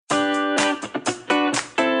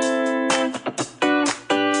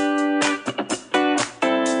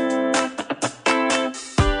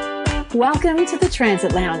Welcome to the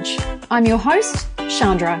Transit Lounge. I'm your host,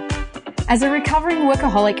 Chandra. As a recovering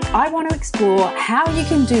workaholic, I want to explore how you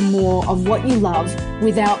can do more of what you love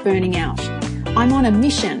without burning out. I'm on a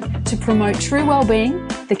mission to promote true well-being,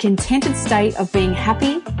 the contented state of being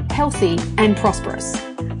happy, healthy, and prosperous.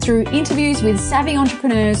 Through interviews with savvy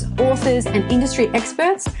entrepreneurs, authors, and industry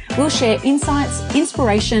experts, we'll share insights,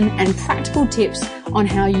 inspiration, and practical tips on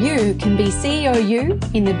how you can be CEO you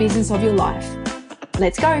in the business of your life.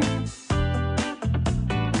 Let's go.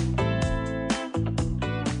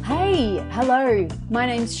 Hey, hello. My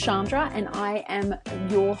name's Chandra and I am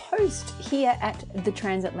your host here at the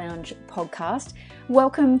Transit Lounge podcast.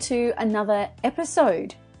 Welcome to another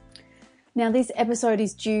episode. Now, this episode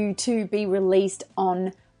is due to be released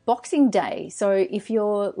on Boxing Day. So if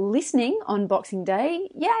you're listening on Boxing Day,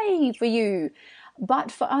 yay for you. But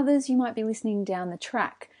for others, you might be listening down the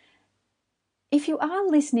track. If you are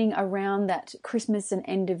listening around that Christmas and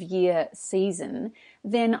end of year season,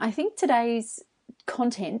 then I think today's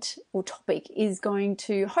content or topic is going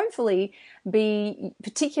to hopefully be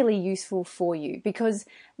particularly useful for you, because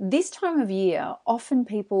this time of year, often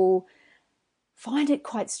people find it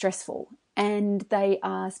quite stressful and they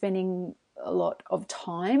are spending a lot of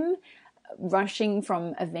time rushing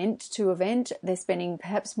from event to event. They're spending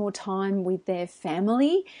perhaps more time with their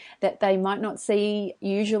family that they might not see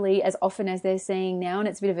usually as often as they're seeing now. And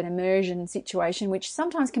it's a bit of an immersion situation, which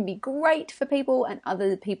sometimes can be great for people and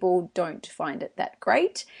other people don't find it that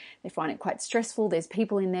great. They find it quite stressful. There's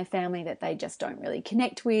people in their family that they just don't really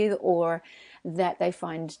connect with, or that they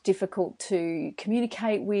find difficult to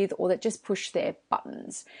communicate with, or that just push their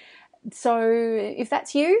buttons. So if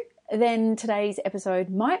that's you, then today's episode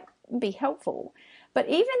might be helpful. But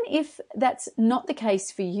even if that's not the case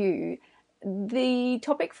for you, the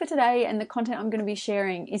topic for today and the content I'm going to be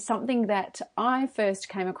sharing is something that I first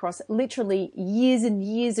came across literally years and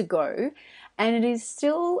years ago, and it is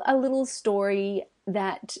still a little story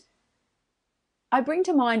that I bring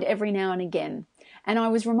to mind every now and again. And I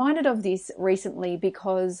was reminded of this recently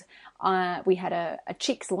because we had a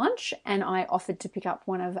chick's lunch and I offered to pick up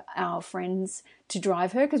one of our friends to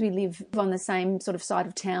drive her because we live on the same sort of side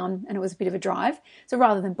of town and it was a bit of a drive. So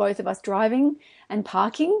rather than both of us driving and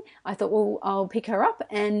parking, I thought, well, I'll pick her up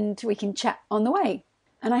and we can chat on the way.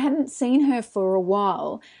 And I hadn't seen her for a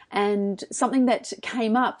while, and something that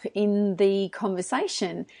came up in the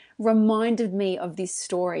conversation reminded me of this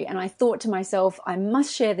story. And I thought to myself, I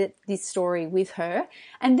must share this story with her.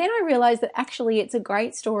 And then I realized that actually it's a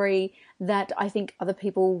great story that I think other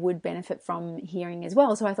people would benefit from hearing as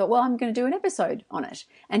well. So I thought, well, I'm going to do an episode on it.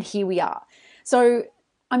 And here we are. So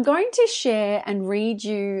I'm going to share and read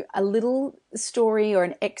you a little story or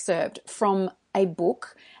an excerpt from a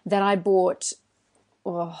book that I bought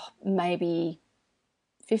maybe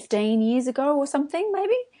 15 years ago or something,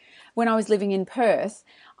 maybe, when I was living in Perth.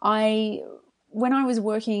 When I was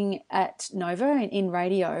working at Nova in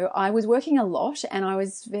radio, I was working a lot and I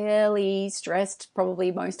was fairly stressed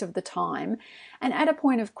probably most of the time, and at a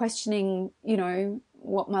point of questioning,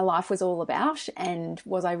 what my life was all about and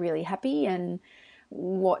was I really happy and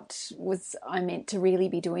what was I meant to really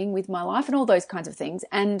be doing with my life and all those kinds of things.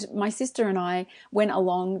 And my sister and I went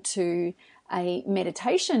along to a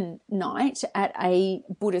meditation night at a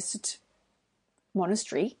Buddhist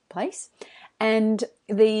monastery place, and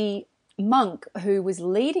the monk who was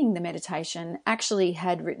leading the meditation actually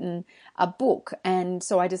had written a book, and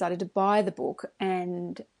so I decided to buy the book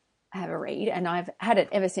and have a read, and I've had it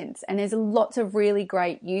ever since. And there's lots of really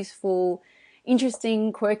great, useful,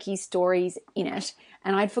 interesting, quirky stories in it,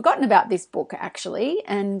 and I'd forgotten about this book actually,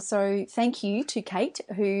 and so thank you to Kate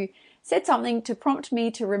who said something to prompt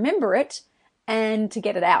me to remember it and to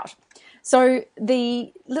get it out. So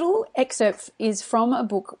the little excerpt is from a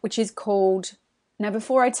book which is called, now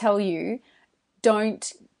before I tell you,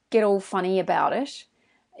 don't get all funny about it.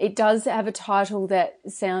 It does have a title that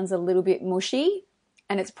sounds a little bit mushy,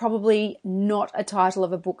 and it's probably not a title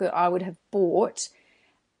of a book that I would have bought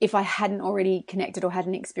if I hadn't already connected or had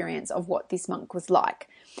an experience of what this monk was like.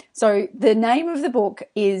 So the name of the book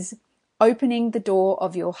is Opening the Door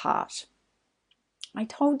of Your Heart. I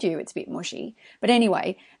told you it's a bit mushy. But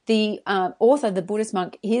anyway, the author, the Buddhist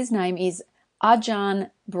monk, his name is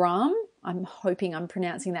Ajahn Brahm. I'm hoping I'm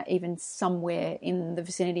pronouncing that even somewhere in the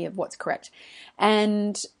vicinity of what's correct.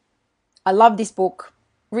 And I love this book,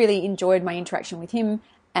 really enjoyed my interaction with him.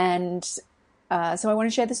 And so I want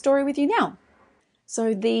to share the story with you now.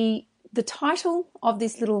 So the title of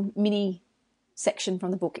this little mini section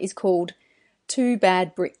from the book is called Two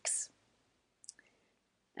Bad Bricks.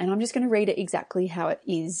 And I'm just going to read it exactly how it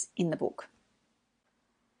is in the book.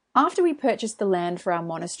 After we purchased the land for our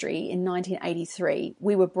monastery in 1983,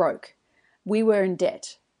 we were broke. We were in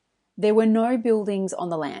debt. There were no buildings on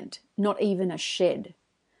the land, not even a shed.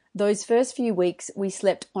 Those first few weeks, we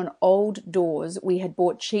slept on old doors we had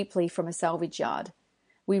bought cheaply from a salvage yard.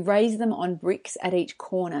 We raised them on bricks at each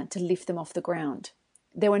corner to lift them off the ground.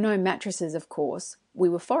 There were no mattresses, of course. We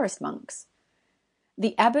were forest monks.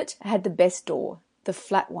 The abbot had the best door, the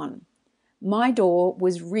flat one. My door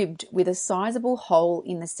was ribbed with a sizable hole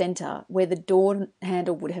in the centre where the door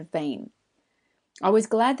handle would have been. I was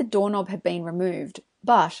glad the doorknob had been removed,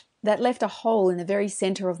 but that left a hole in the very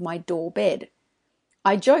centre of my door bed.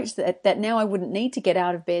 I joked that now I wouldn't need to get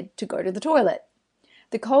out of bed to go to the toilet.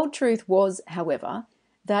 The cold truth was, however,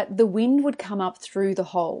 that the wind would come up through the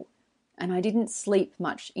hole, and I didn't sleep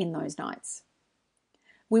much in those nights.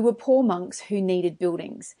 We were poor monks who needed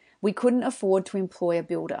buildings. We couldn't afford to employ a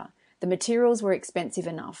builder. The materials were expensive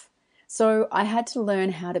enough. So I had to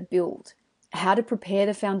learn how to build, how to prepare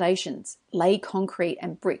the foundations, lay concrete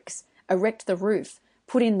and bricks, erect the roof,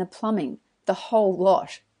 put in the plumbing, the whole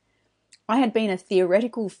lot. I had been a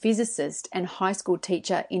theoretical physicist and high school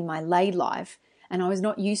teacher in my lay life, and I was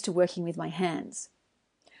not used to working with my hands.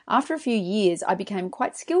 After a few years, I became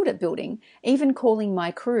quite skilled at building, even calling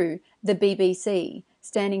my crew the BBC,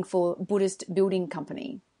 standing for Buddhist Building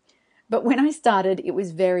Company. But when I started, it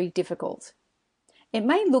was very difficult. It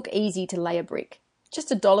may look easy to lay a brick,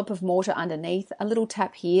 just a dollop of mortar underneath, a little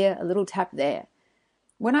tap here, a little tap there.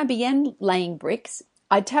 When I began laying bricks,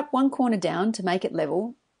 I'd tap one corner down to make it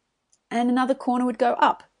level, and another corner would go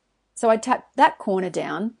up. So I'd tap that corner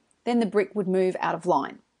down, then the brick would move out of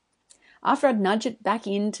line. After I'd nudge it back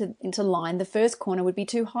into line, the first corner would be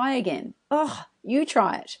too high again. Ugh, you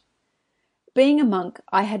try it. Being a monk,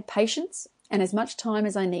 I had patience and as much time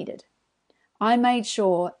as I needed. I made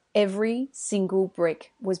sure every single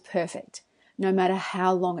brick was perfect, no matter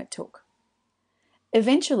how long it took.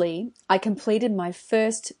 Eventually, I completed my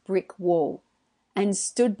first brick wall and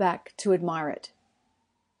stood back to admire it.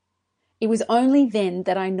 It was only then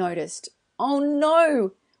that I noticed, oh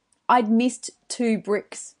no, I'd missed 2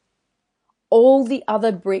 bricks. All the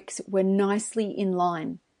other bricks were nicely in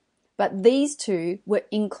line, but these 2 were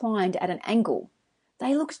inclined at an angle.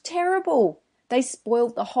 They looked terrible. They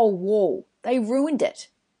spoiled the whole wall. They ruined it.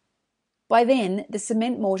 By then, the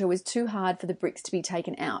cement mortar was too hard for the bricks to be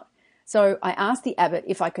taken out, so I asked the abbot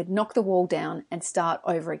if I could knock the wall down and start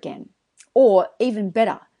over again. Or, even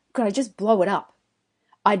better, could I just blow it up?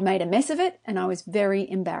 I'd made a mess of it, and I was very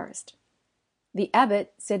embarrassed. The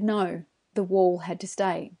abbot said no, the wall had to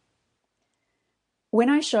stay. When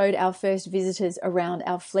I showed our first visitors around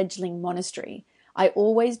our fledgling monastery, I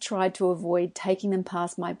always tried to avoid taking them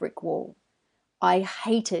past my brick wall. I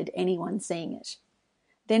hated anyone seeing it.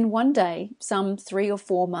 Then one day, some 3 or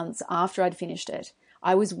 4 months after I'd finished it,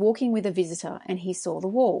 I was walking with a visitor and he saw the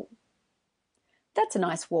wall. "That's a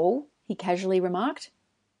nice wall," he casually remarked.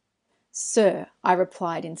 "Sir," I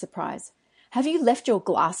replied in surprise, "have you left your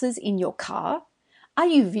glasses in your car? Are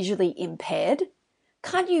you visually impaired?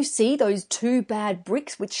 Can't you see those 2 bad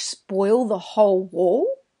bricks which spoil the whole wall?"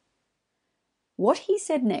 What he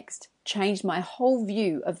said next changed my whole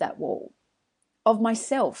view of that wall, of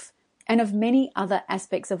myself, and of many other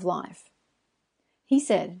aspects of life. He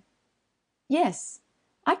said, "Yes,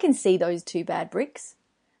 I can see those 2 bad bricks,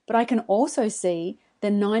 but I can also see the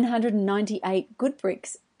 998 good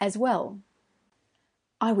bricks as well."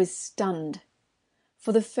 I was stunned.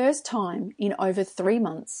 For the first time in over 3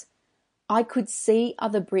 months, I could see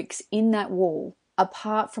other bricks in that wall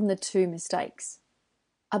apart from the 2 mistakes.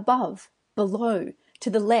 Above, below, to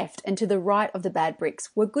the left and to the right of the bad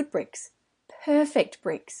bricks were good bricks, perfect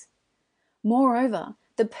bricks. Moreover,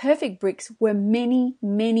 the perfect bricks were many,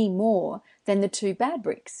 many more than the 2 bad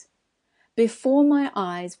bricks. Before my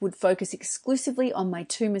eyes would focus exclusively on my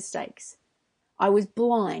 2 mistakes, I was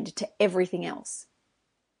blind to everything else.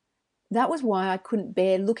 That was why I couldn't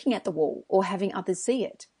bear looking at the wall or having others see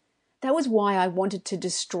it. That was why I wanted to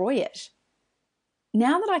destroy it.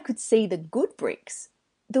 Now that I could see the good bricks,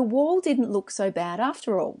 the wall didn't look so bad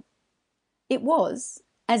after all. It was,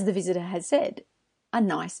 as the visitor had said, a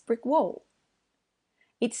nice brick wall.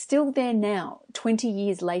 It's still there now, 20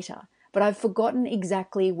 years later, but I've forgotten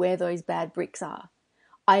exactly where those bad bricks are.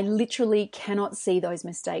 I literally cannot see those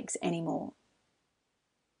mistakes anymore.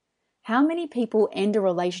 How many people end a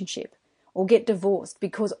relationship or get divorced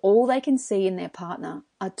because all they can see in their partner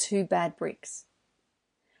are 2 bad bricks?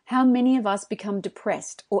 How many of us become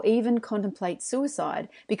depressed or even contemplate suicide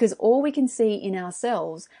because all we can see in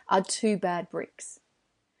ourselves are 2 bad bricks?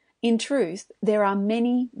 In truth, there are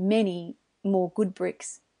many, many more good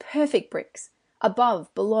bricks, perfect bricks,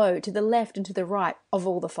 above, below, to the left and to the right of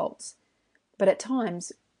all the faults. But at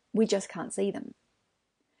times, we just can't see them.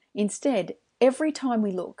 Instead, every time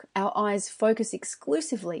we look, our eyes focus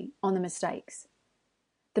exclusively on the mistakes.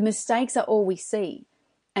 The mistakes are all we see,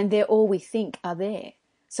 and they're all we think are there,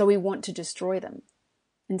 so we want to destroy them.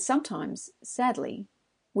 And sometimes, sadly,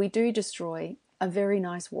 we do destroy a very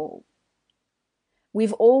nice wall.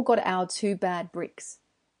 We've all got our 2 bad bricks,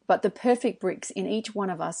 but the perfect bricks in each one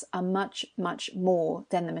of us are much, much more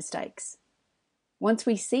than the mistakes. Once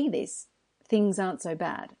we see this, things aren't so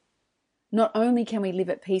bad. Not only can we live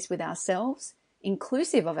at peace with ourselves,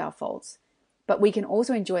 inclusive of our faults, but we can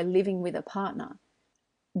also enjoy living with a partner.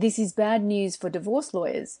 This is bad news for divorce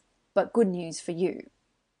lawyers, but good news for you.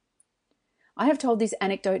 I have told this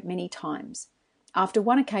anecdote many times. After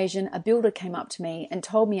one occasion, a builder came up to me and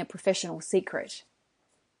told me a professional secret.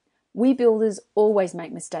 "We builders always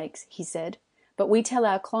make mistakes," he said, "but we tell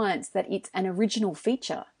our clients that it's an original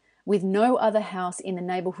feature with no other house in the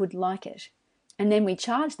neighborhood like it. And then we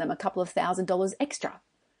charge them a couple of $1,000s extra.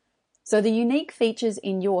 So the unique features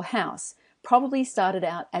in your house probably started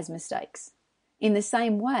out as mistakes. In the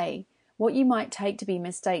same way, what you might take to be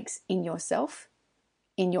mistakes in yourself,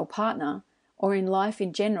 in your partner, or in life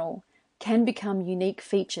in general can become unique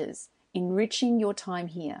features, enriching your time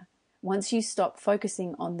here once you stop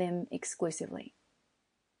focusing on them exclusively."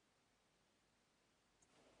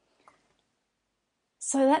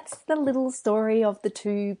 So that's the little story of the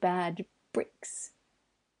 2 bad bricks.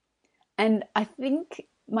 And I think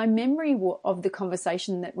my memory of the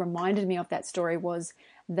conversation that reminded me of that story was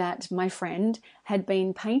that my friend had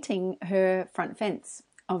been painting her front fence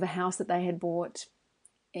of a house that they had bought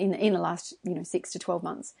in the last 6 to 12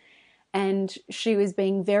 months. And she was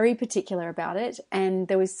being very particular about it, and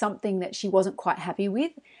there was something that she wasn't quite happy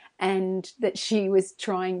with and that she was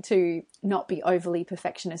trying to not be overly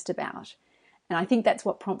perfectionist about. And I think that's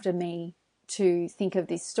what prompted me to think of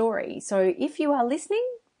this story. So if you are listening,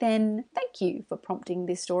 then thank you for prompting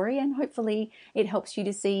this story, and hopefully it helps you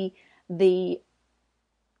to see the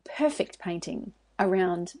perfect painting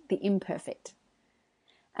around the imperfect.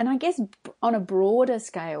 And I guess on a broader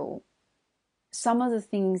scale, some of the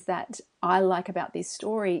things that I like about this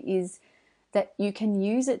story is that you can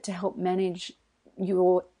use it to help manage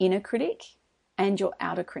your inner critic and your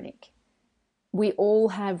outer critic. We all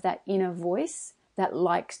have that inner voice that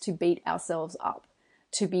likes to beat ourselves up,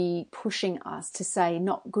 to be pushing us to say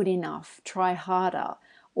not good enough, try harder,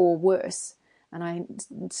 or worse. And I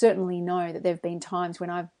certainly know that there have been times when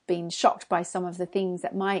I've been shocked by some of the things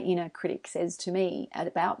that my inner critic says to me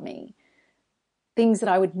about me, things that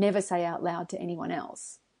I would never say out loud to anyone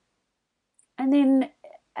else. And then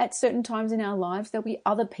at certain times in our lives, there'll be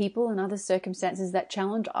other people and other circumstances that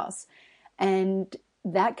challenge us. And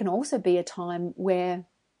that can also be a time where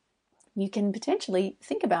you can potentially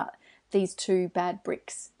think about these 2 bad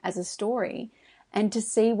bricks as a story, and to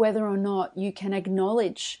see whether or not you can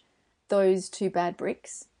acknowledge those 2 bad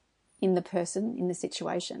bricks in the person, in the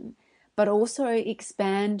situation, but also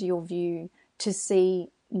expand your view to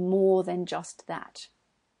see more than just that.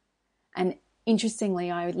 And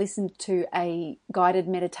interestingly, I listened to a guided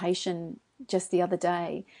meditation just the other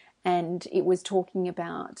day, and it was talking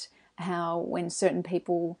about how when certain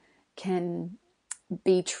people can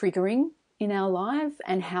be triggering in our life,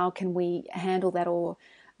 and how can we handle that or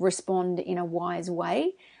respond in a wise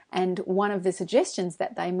way. And one of the suggestions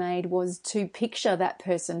that they made was to picture that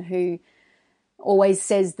person who always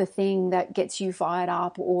says the thing that gets you fired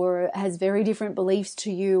up, or has very different beliefs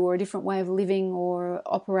to you, or a different way of living or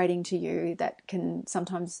operating to you that can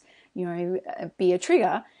sometimes, be a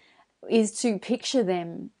trigger, is to picture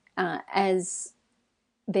them as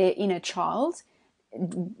their inner child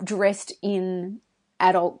dressed in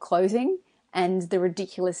adult clothing, and the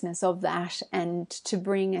ridiculousness of that, and to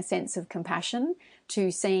bring a sense of compassion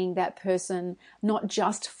to seeing that person not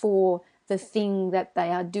just for the thing that they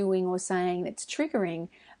are doing or saying that's triggering,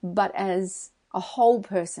 but as a whole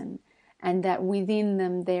person, and that within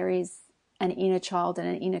them there is an inner child and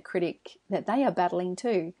an inner critic that they are battling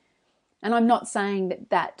too. And I'm not saying that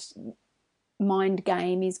that mind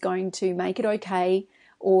game is going to make it okay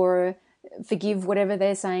or forgive whatever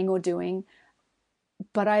they're saying or doing,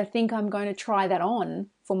 but I think I'm going to try that on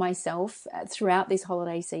for myself throughout this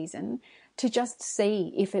holiday season, to just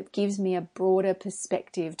see if it gives me a broader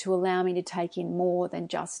perspective to allow me to take in more than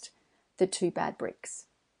just the 2 bad bricks.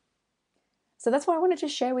 So that's what I wanted to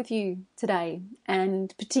share with you today,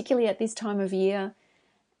 and particularly at this time of year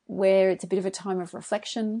where it's a bit of a time of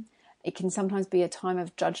reflection. It can sometimes be a time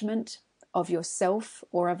of judgment of yourself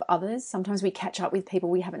or of others. Sometimes we catch up with people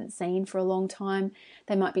we haven't seen for a long time.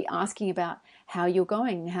 They might be asking about how you're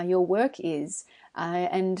going, how your work is,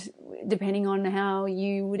 and depending on how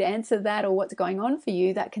you would answer that or what's going on for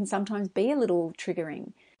you, that can sometimes be a little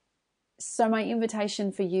triggering. So my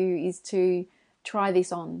invitation for you is to try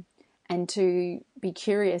this on and to be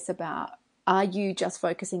curious about, are you just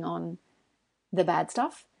focusing on the bad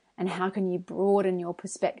stuff? And how can you broaden your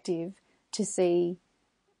perspective to see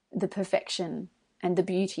the perfection and the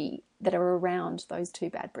beauty that are around those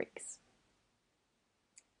 2 bad bricks?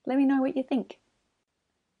 Let me know what you think.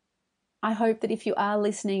 I hope that if you are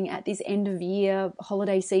listening at this end of year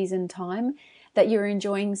holiday season time, that you're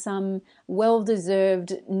enjoying some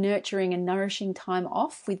well-deserved nurturing and nourishing time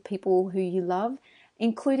off with people who you love,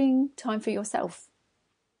 including time for yourself.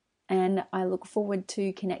 And I look forward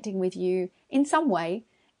to connecting with you in some way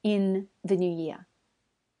in the new year.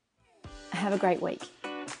 Have a great week.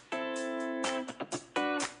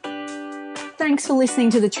 Thanks for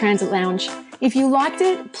listening to the Transit Lounge. If you liked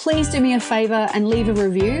it, please do me a favor and leave a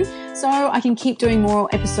review so I can keep doing more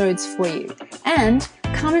episodes for you. And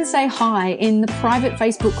come and say hi in the private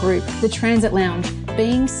Facebook group, The Transit Lounge,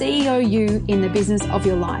 being CEO you in the business of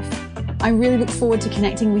your life. I really look forward to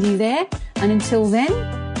connecting with you there. And until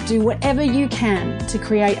then, do whatever you can to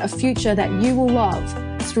create a future that you will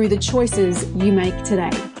love through the choices you make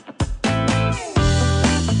today.